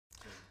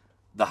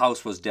the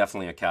house was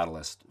definitely a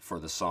catalyst for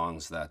the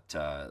songs that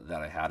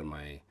I had in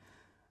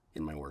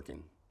my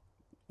working.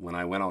 When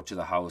I went out to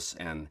the house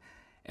and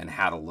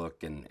had a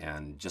look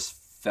and just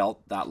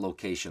felt that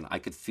location, I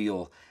could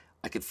feel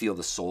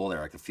the soul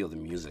there. I could feel the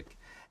music,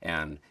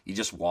 and you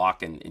just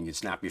walk and you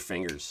snap your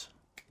fingers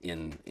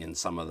in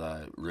some of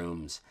the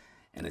rooms,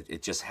 and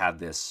it just had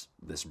this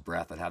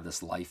breath. It had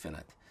this life in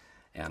it,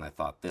 and I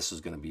thought this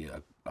was going to be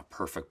a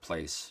perfect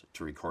place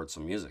to record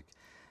some music.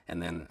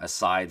 And then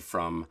aside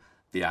from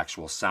the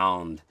actual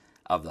sound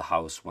of the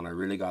house, when I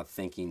really got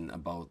thinking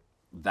about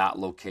that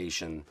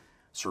location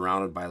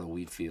surrounded by the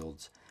wheat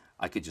fields,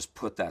 I could just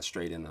put that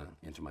straight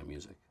into my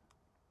music.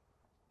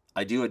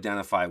 I do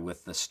identify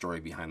with the story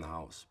behind the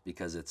house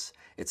because it's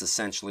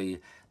essentially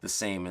the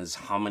same as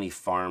how many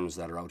farms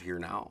that are out here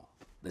now.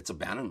 It's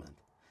abandonment.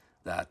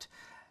 That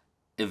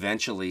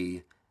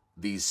eventually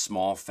these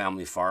small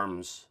family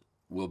farms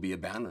will be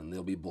abandoned.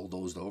 They'll be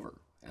bulldozed over,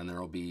 and there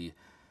will be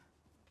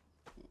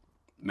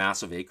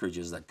massive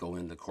acreages that go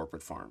into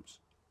corporate farms.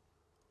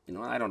 You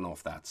know, I don't know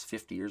if that's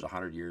 50 years,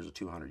 100 years, or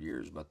 200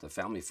 years, but the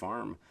family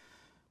farm,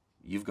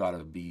 you've got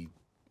to be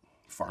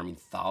farming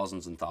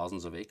thousands and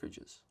thousands of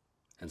acreages.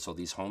 And so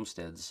these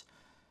homesteads,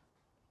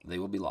 they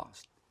will be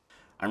lost.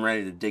 I'm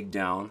ready to dig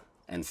down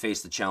and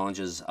face the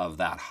challenges of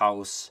that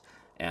house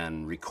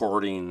and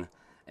recording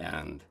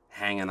and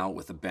hanging out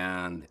with the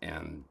band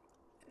and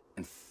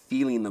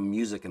feeling the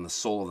music and the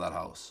soul of that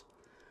house.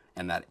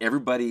 And that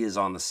everybody is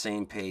on the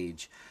same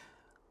page,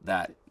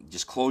 that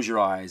just close your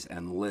eyes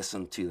and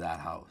listen to that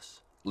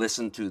house.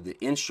 Listen to the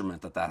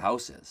instrument that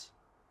house is.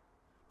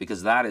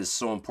 Because that is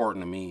so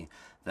important to me,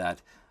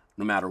 that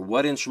no matter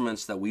what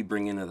instruments that we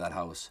bring into that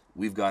house,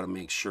 we've got to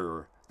make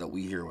sure that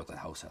we hear what that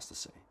house has to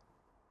say.